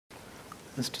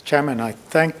Mr. Chairman, I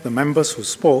thank the members who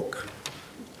spoke.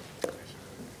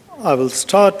 I will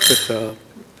start with an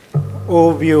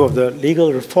overview of the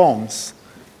legal reforms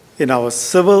in our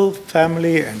civil,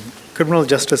 family, and criminal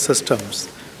justice systems,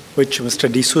 which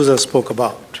Mr. D'Souza spoke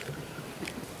about.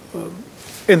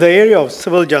 In the area of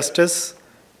civil justice,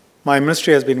 my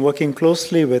ministry has been working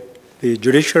closely with the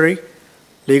judiciary,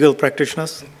 legal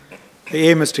practitioners. The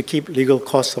aim is to keep legal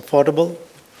costs affordable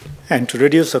and to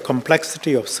reduce the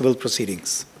complexity of civil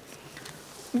proceedings.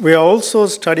 We are also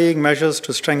studying measures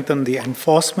to strengthen the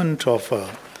enforcement of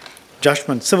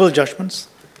civil judgments.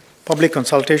 Public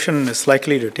consultation is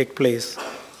likely to take place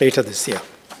later this year.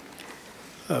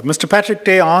 Mr. Patrick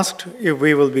Tay asked if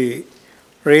we will be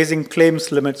raising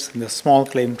claims limits in the small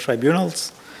claim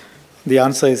tribunals. The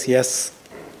answer is yes,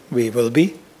 we will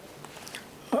be.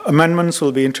 Amendments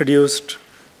will be introduced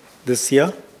this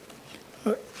year.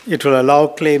 It will allow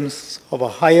claims of a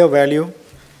higher value,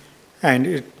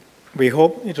 and we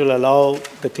hope it will allow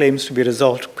the claims to be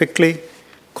resolved quickly,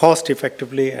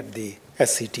 cost-effectively at the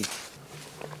SCT.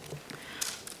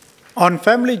 On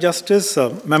family justice,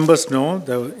 members know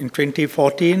that in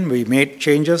 2014 we made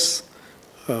changes.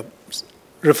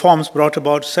 Reforms brought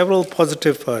about several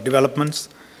positive developments,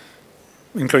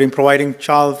 including providing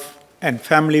child and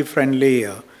family-friendly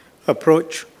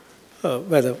approach,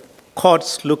 where the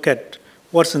courts look at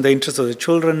what's in the interest of the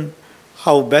children,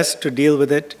 how best to deal with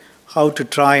it, how to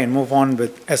try and move on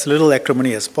with as little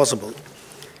acrimony as possible.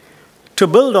 To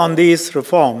build on these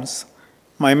reforms,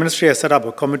 my ministry has set up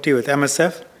a committee with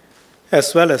MSF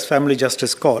as well as family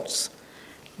justice courts.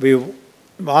 We've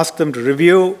asked them to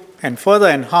review and further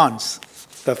enhance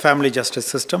the family justice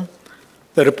system.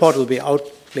 The report will be out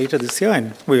later this year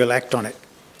and we will act on it.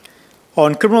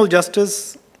 On criminal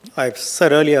justice, I've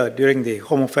said earlier during the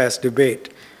Home Affairs debate,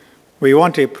 we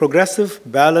want a progressive,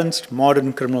 balanced,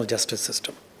 modern criminal justice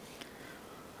system.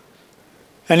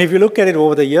 And if you look at it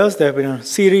over the years, there have been a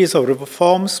series of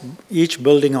reforms, each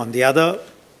building on the other.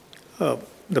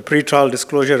 The pretrial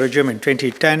disclosure regime in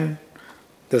 2010,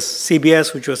 the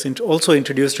CBS, which was also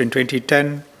introduced in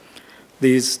 2010,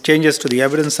 these changes to the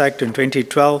Evidence Act in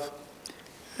 2012,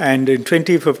 and in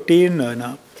 2015, in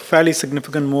a fairly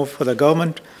significant move for the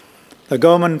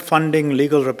government funding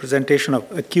legal representation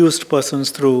of accused persons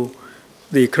through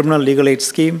the Criminal Legal Aid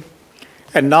Scheme,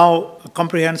 and now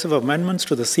comprehensive amendments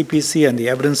to the CPC and the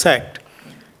Evidence Act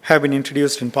have been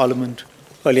introduced in Parliament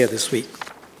earlier this week.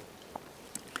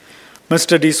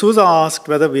 Mr. D'Souza asked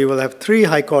whether we will have 3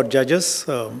 High Court judges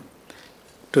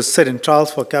to sit in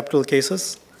trials for capital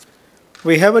cases.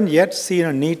 We haven't yet seen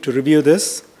a need to review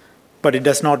this, but it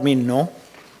does not mean no.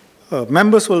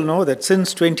 Members will know that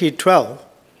since 2012,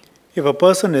 if a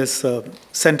person is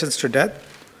sentenced to death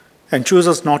and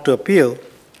chooses not to appeal,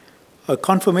 a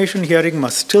confirmation hearing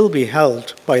must still be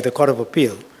held by the Court of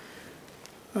Appeal.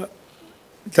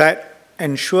 That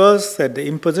ensures that the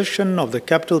imposition of the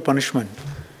capital punishment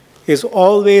is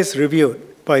always reviewed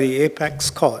by the apex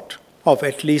court of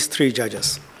at least 3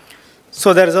 judges.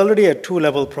 So there is already a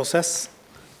 2-level process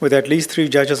with at least 3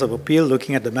 judges of appeal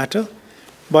looking at the matter,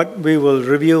 but we will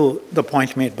review the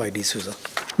point made by D'Souza.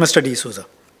 Mr. D'Souza.